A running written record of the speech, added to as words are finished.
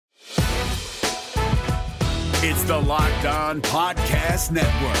It's the Locked On Podcast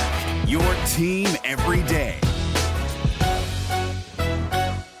Network, your team every day.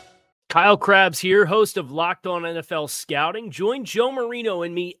 Kyle Krabs here, host of Locked On NFL Scouting. Join Joe Marino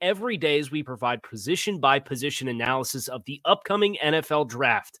and me every day as we provide position-by-position analysis of the upcoming NFL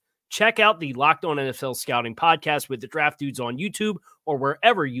Draft. Check out the Locked On NFL Scouting podcast with the Draft Dudes on YouTube or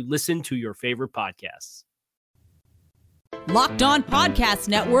wherever you listen to your favorite podcasts. Locked On Podcast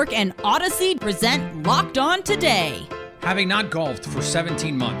Network and Odyssey present Locked On Today. Having not golfed for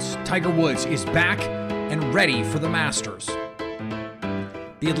 17 months, Tiger Woods is back and ready for the Masters.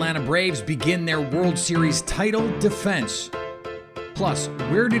 The Atlanta Braves begin their World Series title defense. Plus,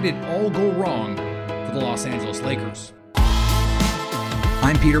 where did it all go wrong for the Los Angeles Lakers?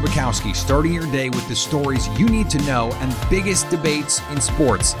 I'm Peter Bukowski, starting your day with the stories you need to know and biggest debates in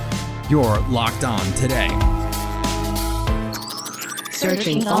sports. You're Locked On Today.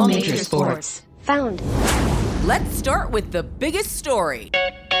 Searching all major sports. Found. Let's start with the biggest story.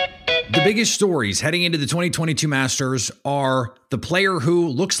 The biggest stories heading into the 2022 Masters are the player who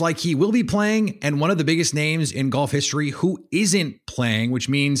looks like he will be playing and one of the biggest names in golf history who isn't playing, which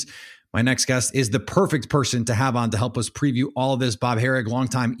means my next guest is the perfect person to have on to help us preview all of this. Bob Harig,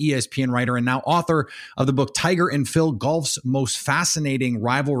 longtime ESPN writer and now author of the book Tiger and Phil, Golf's Most Fascinating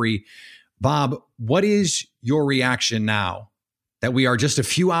Rivalry. Bob, what is your reaction now that we are just a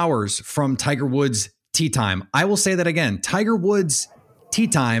few hours from Tiger Woods' tee time? I will say that again, Tiger Woods' tee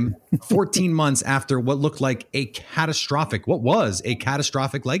time 14 months after what looked like what was a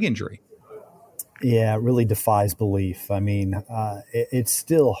catastrophic leg injury. Yeah, it really defies belief. I mean, it's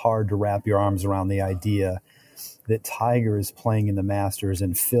still hard to wrap your arms around the idea that Tiger is playing in the Masters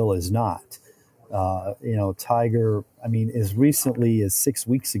and Phil is not. Tiger, I mean, as recently as 6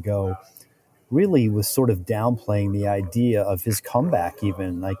 weeks ago, really was sort of downplaying the idea of his comeback,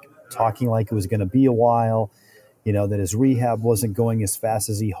 even like talking like it was going to be a while, that his rehab wasn't going as fast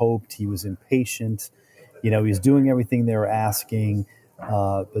as he hoped. He was impatient. He was doing everything they were asking.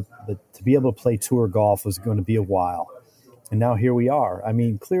 But to be able to play tour golf was going to be a while. And now here we are. I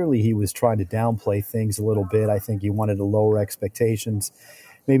mean, clearly he was trying to downplay things a little bit. I think he wanted to lower expectations.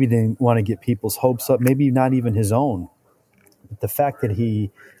 Maybe didn't want to get people's hopes up, maybe not even his own. But the fact that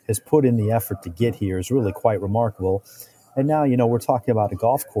he has put in the effort to get here is really quite remarkable. And now, we're talking about a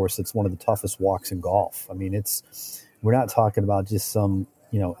golf course that's one of the toughest walks in golf. I mean, we're not talking about just some,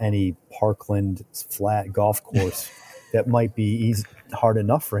 any Parkland flat golf course that might be hard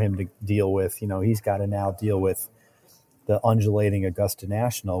enough for him to deal with. He's got to now deal with the undulating Augusta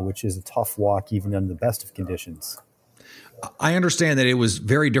National, which is a tough walk even under the best of conditions. I understand that it was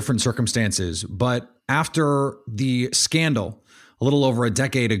very different circumstances, but after the scandal a little over a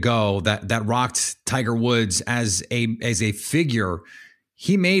decade ago that rocked Tiger Woods as a figure,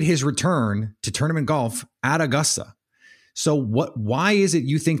 he made his return to tournament golf at Augusta. So why is it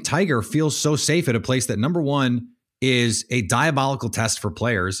you think Tiger feels so safe at a place that, number one, is a diabolical test for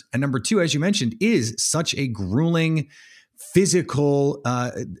players, and number two, as you mentioned, is such a grueling physical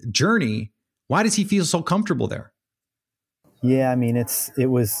journey? Why does he feel so comfortable there? Yeah, I mean, it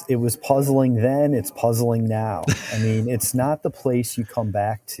was puzzling then. It's puzzling now. I mean, it's not the place you come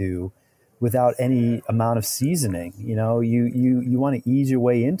back to without any amount of seasoning. You want to ease your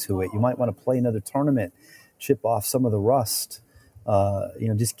way into it. You might want to play another tournament, chip off some of the rust.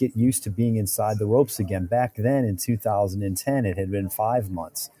 Just get used to being inside the ropes again. Back then in 2010, it had been 5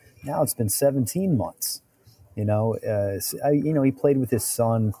 months. Now it's been 17 months. He played with his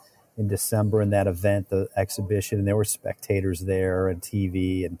son in December in that event, the exhibition, and there were spectators there and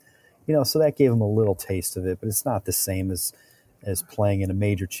TV, and so that gave him a little taste of it. But it's not the same as playing in a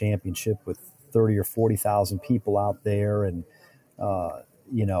major championship with 30 or 40,000 people out there, and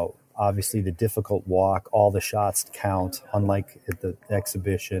obviously the difficult walk, all the shots count, unlike at the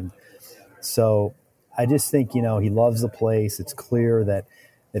exhibition. So I just think, he loves the place. It's clear that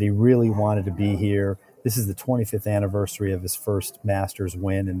he really wanted to be here. This is the 25th anniversary of his first Masters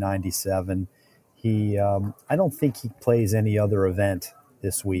win in 97. I don't think he plays any other event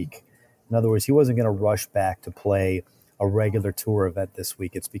this week. In other words, he wasn't going to rush back to play a regular tour event this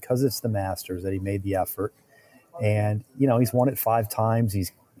week. It's because it's the Masters that he made the effort. And, he's won it 5 times.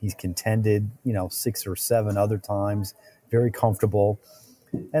 He's contended, 6 or 7 other times, very comfortable.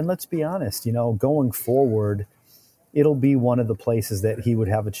 And let's be honest, going forward, it'll be one of the places that he would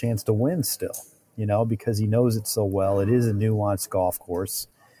have a chance to win still, because he knows it so well. It is a nuanced golf course,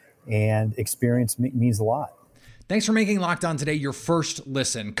 and experience means a lot. Thanks for making Locked On Today your first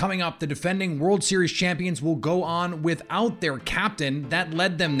listen. Coming up, the defending World Series champions will go on without their captain that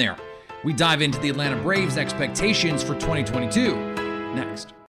led them there. We dive into the Atlanta Braves' expectations for 2022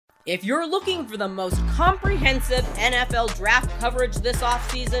 next. If you're looking for the most comprehensive NFL draft coverage this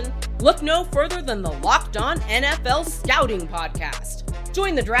offseason, look no further than the Locked On NFL Scouting Podcast.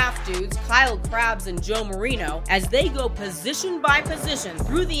 Join the draft dudes, Kyle Krabs and Joe Marino, as they go position by position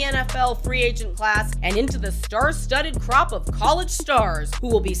through the NFL free agent class and into the star-studded crop of college stars who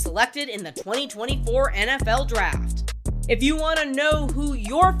will be selected in the 2024 NFL Draft. If you want to know who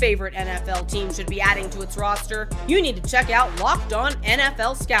your favorite NFL team should be adding to its roster, you need to check out Locked On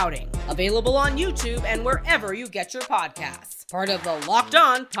NFL Scouting, available on YouTube and wherever you get your podcasts. Part of the Locked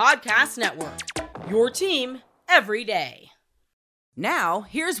On Podcast Network, your team every day. Now,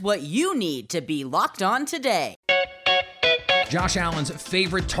 here's what you need to be locked on today. Josh Allen's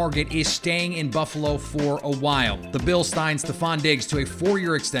favorite target is staying in Buffalo for a while. The Bills signed Stephon Diggs to a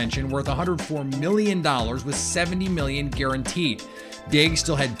 4-year extension worth $104 million with $70 million guaranteed. Diggs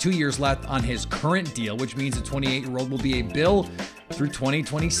still had 2 years left on his current deal, which means the 28-year-old will be a Bill through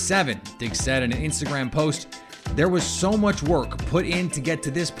 2027. Diggs said in an Instagram post, "There was so much work put in to get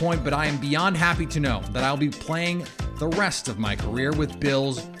to this point, but I am beyond happy to know that I'll be playing the rest of my career with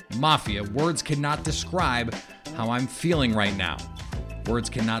Bills Mafia. Words cannot describe how I'm feeling right now. Words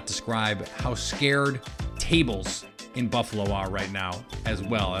cannot describe how scared tables in Buffalo are right now, as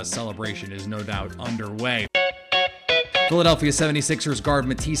well as celebration is no doubt underway." Philadelphia 76ers guard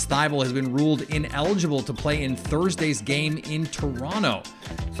Matisse Thybulle has been ruled ineligible to play in Thursday's game in Toronto.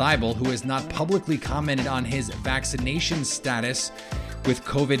 Thybulle, who has not publicly commented on his vaccination status with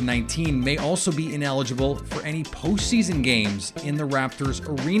COVID-19, may also be ineligible for any postseason games in the Raptors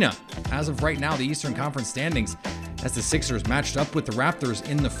arena. As of right now, the Eastern Conference standings as the Sixers matched up with the Raptors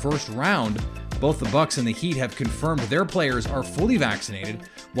in the first round. Both the Bucks and the Heat have confirmed their players are fully vaccinated,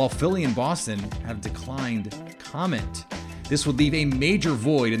 while Philly and Boston have declined comment. This would leave a major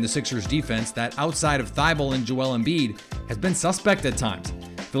void in the Sixers' defense that, outside of Thybulle and Joel Embiid, has been suspect at times.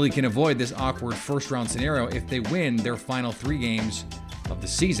 Philly can avoid this awkward first-round scenario if they win their final 3 games of the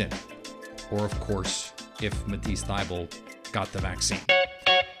season. Or, of course, if Matisse Thybulle got the vaccine.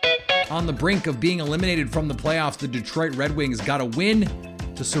 On the brink of being eliminated from the playoffs, the Detroit Red Wings got a win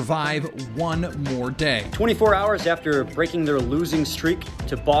to survive one more day. 24 hours after breaking their losing streak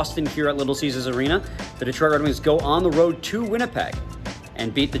to Boston here at Little Caesars Arena, the Detroit Red Wings go on the road to Winnipeg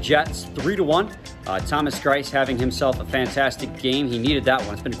and beat the Jets 3-1. Thomas Greiss having himself a fantastic game. He needed that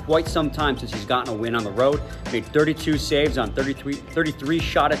one. It's been quite some time since he's gotten a win on the road. Made 32 saves on 33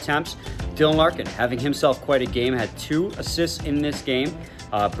 shot attempts. Dylan Larkin having himself quite a game. Had 2 assists in this game.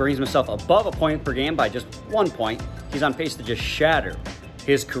 Brings himself above a point per game by just 1 point. He's on pace to just shatter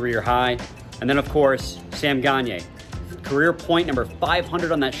his career high. And then, of course, Sam Gagner. Career point number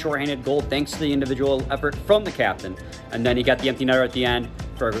 500 on that shorthanded goal, thanks to the individual effort from the captain. And then he got the empty netter at the end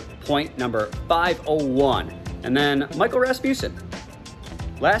for point number 501. And then Michael Rasmussen.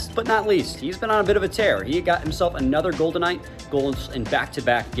 Last but not least, he's been on a bit of a tear. He got himself another goal tonight, goals in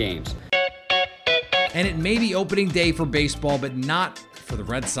back-to-back games. And it may be opening day for baseball, but not for the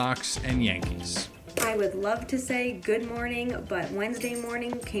Red Sox and Yankees. I would love to say good morning, but Wednesday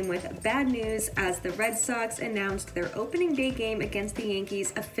morning came with bad news as the Red Sox announced their opening day game against the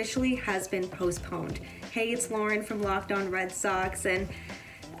Yankees officially has been postponed. Hey, it's Lauren from Locked On Red Sox, and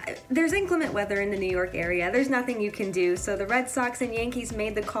there's inclement weather in the New York area. There's nothing you can do, so the Red Sox and Yankees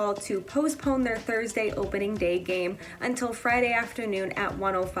made the call to postpone their Thursday opening day game until Friday afternoon at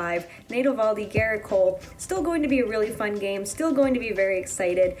 1:05. Nate Eovaldi, Garrett Cole, still going to be a really fun game, still going to be very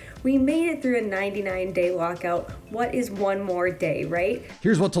excited. We made it through a 99-day lockout. What is one more day, right?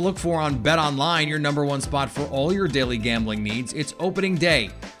 Here's what to look for on BetOnline, your number one spot for all your daily gambling needs. It's opening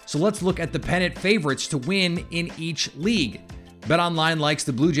day, so let's look at the pennant favorites to win in each league. BetOnline likes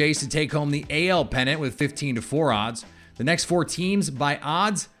the Blue Jays to take home the AL pennant with 15-4 odds. The next 4 teams by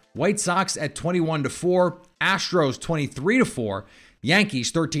odds: White Sox at 21-4, Astros 23-4,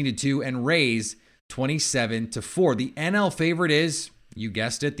 Yankees 13-2, and Rays 27-4. The NL favorite is, you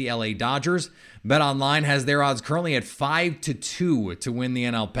guessed it, the LA Dodgers. BetOnline has their odds currently at 5-2 to win the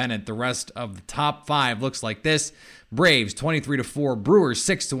NL pennant. The rest of the top 5 looks like this: Braves 23-4, Brewers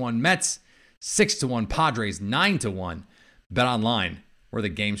 6-1, Mets 6-1, Padres 9-1. BetOnline, where the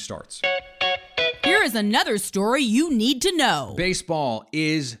game starts. Here is another story you need to know. Baseball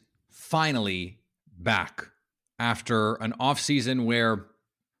is finally back after an offseason where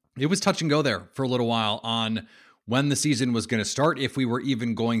it was touch and go there for a little while on when the season was going to start, if we were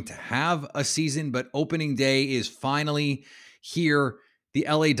even going to have a season. But opening day is finally here. The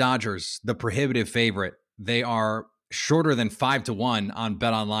LA Dodgers, the prohibitive favorite, they are shorter than 5-1 on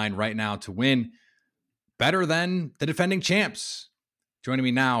BetOnline right now to win. Better than the defending champs. Joining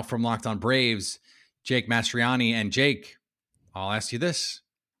me now from Locked On Braves, Jake Mastriani. And Jake, I'll ask you this.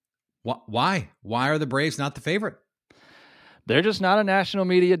 Why? Why are the Braves not the favorite? They're just not a national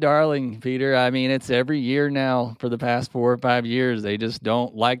media darling, Peter. I mean, it's every year now for the past 4 or 5 years. They just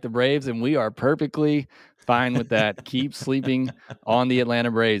don't like the Braves, and we are perfectly fine with that. Keep sleeping on the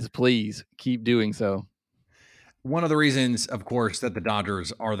Atlanta Braves. Please keep doing so. One of the reasons, of course, that the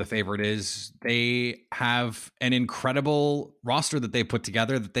Dodgers are the favorite is they have an incredible roster that they put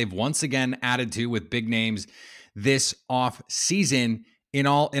together that they've once again added to with big names this off season. In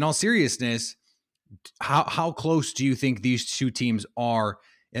all seriousness, how close do you think these two teams are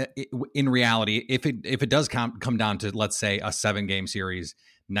in reality if it does come down to, let's say, a 7-game series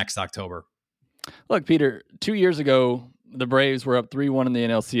next October? Look, Peter, 2 years ago, the Braves were up 3-1 in the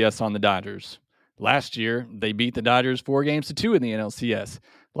NLCS on the Dodgers. Last year, they beat the Dodgers 4-2 in the NLCS.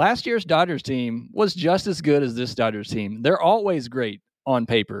 Last year's Dodgers team was just as good as this Dodgers team. They're always great on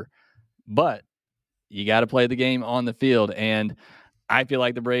paper, but you got to play the game on the field. And I feel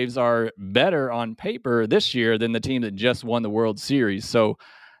like the Braves are better on paper this year than the team that just won the World Series. So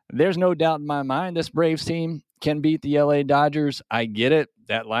there's no doubt in my mind this Braves team can beat the LA Dodgers. I get it.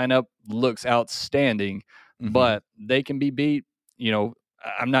 That lineup looks outstanding, but they can be beat. You know,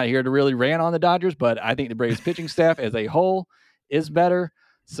 I'm not here to really rant on the Dodgers, but I think the Braves pitching staff as a whole is better.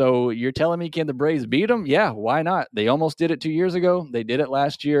 So you're telling me, can the Braves beat them? Yeah, why not? They almost did it 2 years ago. They did it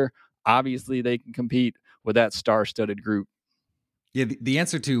last year. Obviously, they can compete with that star-studded group. Yeah, the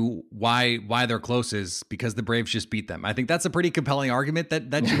answer to why they're close is because the Braves just beat them. I think that's a pretty compelling argument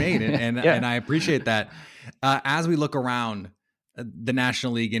that you made, and Yeah. and I appreciate that. As we look around the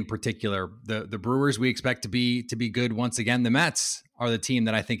National League in particular, the Brewers we expect to be good once again. The Mets are the team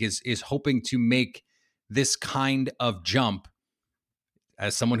that I think is hoping to make this kind of jump.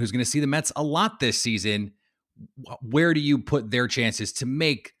 As someone who's going to see the Mets a lot this season, where do you put their chances to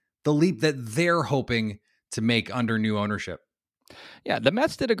make the leap that they're hoping to make under new ownership? Yeah, the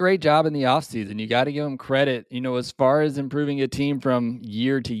Mets did a great job in the offseason. You got to give them credit. You know, as far as improving a team from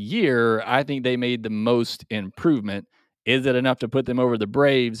year to year, I think they made the most improvement. Is it enough to put them over the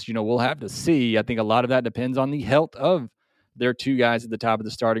Braves? You know, we'll have to see. I think a lot of that depends on the health of their two guys at the top of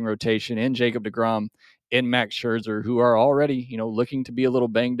the starting rotation, in Jacob deGrom and Max Scherzer, who are already, you know, looking to be a little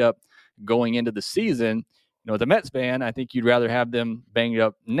banged up going into the season. You know, the Mets fan, I think you'd rather have them banged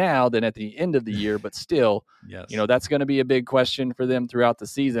up now than at the end of the year, but still, Yes. You know, that's going to be a big question for them throughout the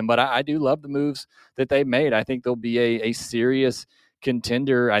season. But I do love the moves that they made. I think they'll be a serious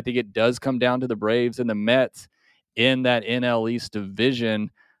contender. I think it does come down to the Braves and the Mets in that NL East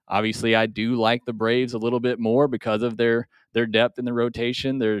division. Obviously, I do like the Braves a little bit more because of their depth in the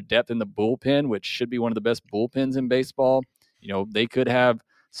rotation, their depth in the bullpen, which should be one of the best bullpens in baseball. You know, they could have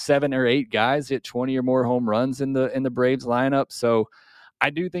 7 or 8 guys hit 20 or more home runs in the Braves lineup. So I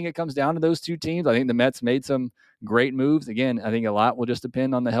do think it comes down to those two teams. I think the Mets made some great moves. Again, I think a lot will just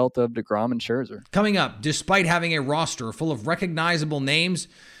depend on the health of deGrom and Scherzer. Coming up, despite having a roster full of recognizable names,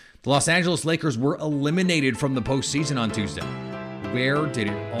 the Los Angeles Lakers were eliminated from the postseason on Tuesday. Where did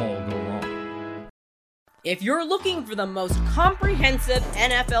it all go wrong? If you're looking for the most comprehensive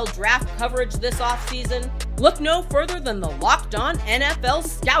NFL draft coverage this offseason, look no further than the Locked On NFL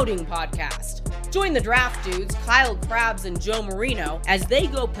Scouting Podcast. Join the draft dudes, Kyle Krabs and Joe Marino, as they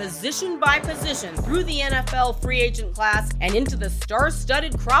go position by position through the NFL free agent class and into the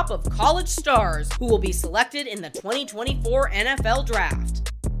star-studded crop of college stars who will be selected in the 2024 NFL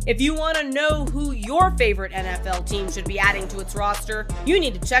Draft. If you want to know who your favorite NFL team should be adding to its roster, you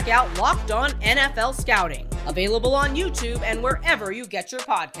need to check out Locked On NFL Scouting, available on YouTube and wherever you get your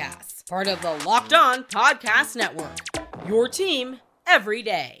podcasts. Part of the Locked On Podcast Network, your team every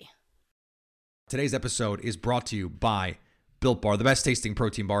day. Today's episode is brought to you by Built Bar, the best tasting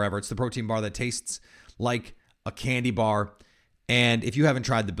protein bar ever. It's the protein bar that tastes like a candy bar. And if you haven't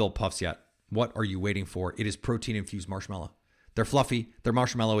tried the Built Puffs yet, what are you waiting for? It is protein-infused marshmallow. They're fluffy, they're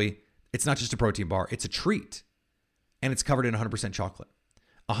marshmallowy. It's not just a protein bar, it's a treat. And it's covered in 100% chocolate.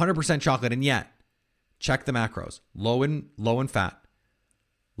 100% chocolate, and yet, check the macros. Low in fat,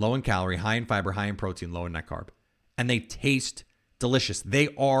 low in calorie, high in fiber, high in protein, low in net carb. And they taste delicious. They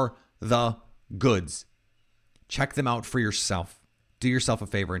are the goods. Check them out for yourself. Do yourself a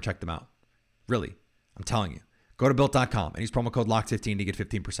favor and check them out. Really, I'm telling you. Go to Built.com and use promo code LOCKED15 to get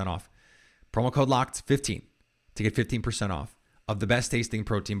 15% off. Promo code LOCKED15 to get 15% off of the best tasting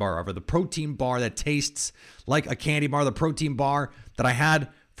protein bar ever. The protein bar that tastes like a candy bar. The protein bar that I had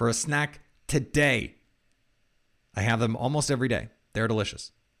for a snack today. I have them almost every day. They're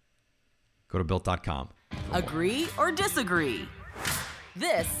delicious. Go to Built.com. Agree or disagree?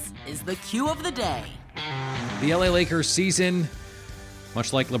 This is the cue of the day. The LA Lakers season,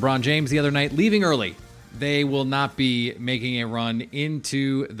 much like LeBron James the other night, leaving early they will not be making a run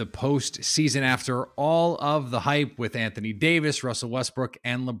into the postseason after all of the hype with Anthony Davis, Russell Westbrook,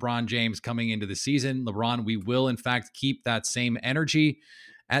 and LeBron James coming into the season. LeBron, we will, in fact, keep that same energy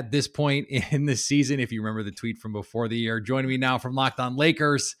at this point in the season, if you remember the tweet from before the year. Joining me now from Locked On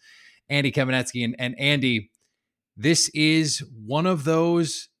Lakers, Andy Kamenetsky. And Andy, this is one of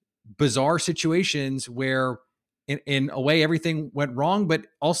those bizarre situations where in a way everything went wrong, but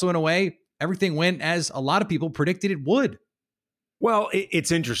also in a way everything went as a lot of people predicted it would. Well,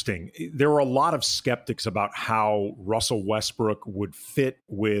 it's interesting. There were a lot of skeptics about how Russell Westbrook would fit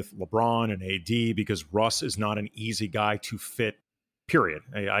with LeBron and AD because Russ is not an easy guy to fit, period.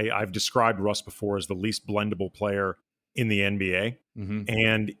 I've described Russ before as the least blendable player in the NBA. Mm-hmm.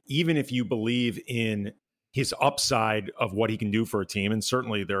 And even if you believe in his upside of what he can do for a team, and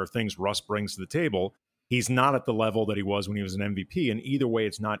certainly there are things Russ brings to the table, he's not at the level that he was when he was an MVP. And either way,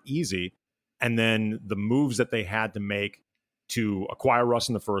 it's not easy. And then the moves that they had to make to acquire Russ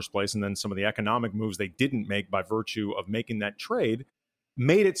in the first place, and then some of the economic moves they didn't make by virtue of making that trade,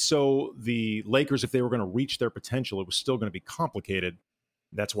 made it so the Lakers, if they were going to reach their potential, it was still going to be complicated.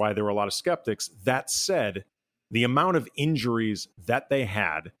 That's why there were a lot of skeptics. That said, the amount of injuries that they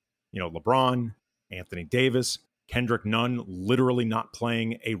had, LeBron, Anthony Davis, Kendrick Nunn literally not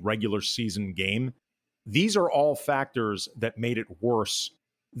playing a regular season game, these are all factors that made it worse,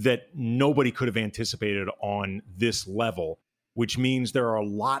 that nobody could have anticipated on this level, which means there are a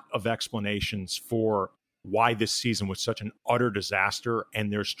lot of explanations for why this season was such an utter disaster,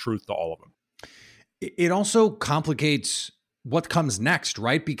 and there's truth to all of them. It also complicates what comes next,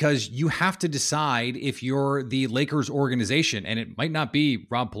 right? Because you have to decide if you're the Lakers organization, and it might not be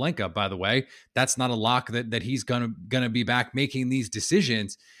Rob Pelinka, by the way. That's not a lock that he's gonna be back making these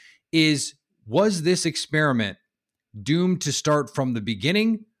decisions. Was this experiment doomed to start from the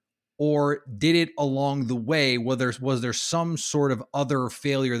beginning, or did it along the way? Was there some sort of other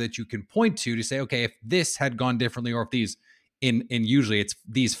failure that you can point to say, okay, if this had gone differently, or if these in usually it's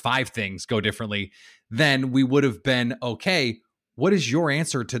these 5 things go differently, then we would have been okay. What is your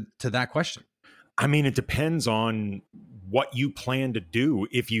answer to that question? I mean, it depends on what you plan to do.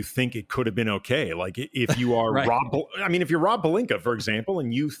 If you think it could have been okay, like if you are right. if you're Rob Pelinka, for example,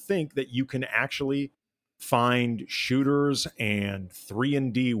 and you think that you can actually find shooters and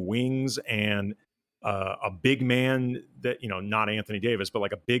 3-and-D wings and a big man that, not Anthony Davis, but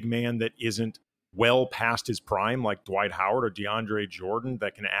like a big man that isn't well past his prime, like Dwight Howard or DeAndre Jordan,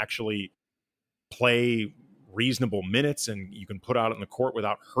 that can actually play reasonable minutes and you can put out in the court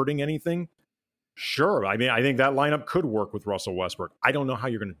without hurting anything. Sure. I mean, I think that lineup could work with Russell Westbrook. I don't know how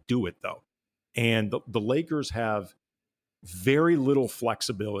you're going to do it, though. And the Lakers have very little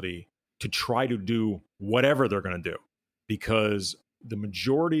flexibility to try to do whatever they're going to do, because the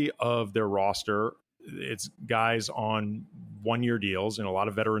majority of their roster, it's guys on 1-year deals and a lot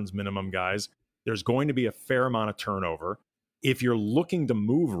of veterans minimum guys. There's going to be a fair amount of turnover. If you're looking to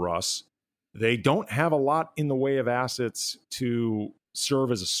move Russ, they don't have a lot in the way of assets to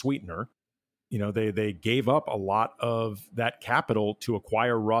serve as a sweetener. They gave up a lot of that capital to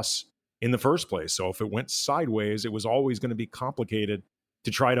acquire Russ in the first place. So if it went sideways, it was always going to be complicated to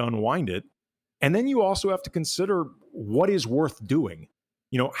try to unwind it. And then you also have to consider what is worth doing.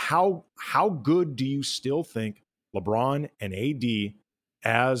 How good do you still think LeBron and AD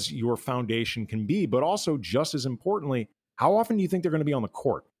as your foundation can be? But also, just as importantly, how often do you think they're going to be on the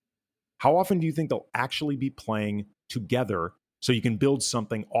court? How often do you think they'll actually be playing together so you can build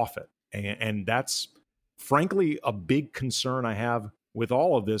something off it? And that's frankly a big concern I have with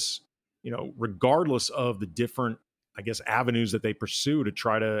all of this, regardless of the different, avenues that they pursue to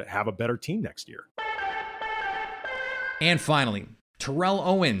try to have a better team next year. And finally, Terrell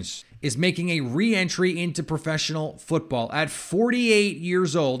Owens is making a re-entry into professional football. At 48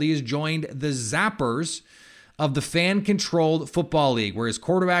 years old, he has joined the Zappers of the fan-controlled football league, where his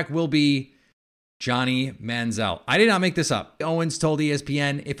quarterback will be Johnny Manziel. I did not make this up. Owens told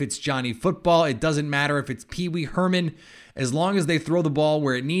ESPN, if it's Johnny football, it doesn't matter if it's Pee Wee Herman. As long as they throw the ball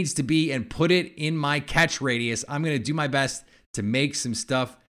where it needs to be and put it in my catch radius, I'm going to do my best to make some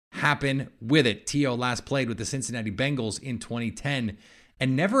stuff happen with it. T.O. last played with the Cincinnati Bengals in 2010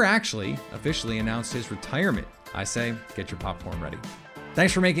 and never actually officially announced his retirement. I say, get your popcorn ready.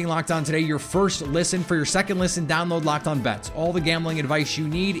 Thanks for making Locked On today your first listen. For your second listen, download Locked On Bets. All the gambling advice you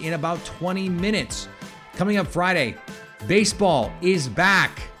need in about 20 minutes. Coming up Friday, baseball is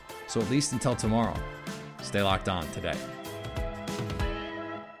back. So at least until tomorrow, stay locked on today.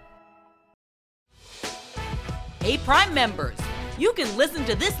 Hey, Prime members, you can listen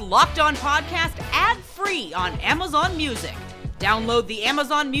to this Locked On podcast ad-free on Amazon Music. Download the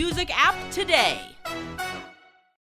Amazon Music app today.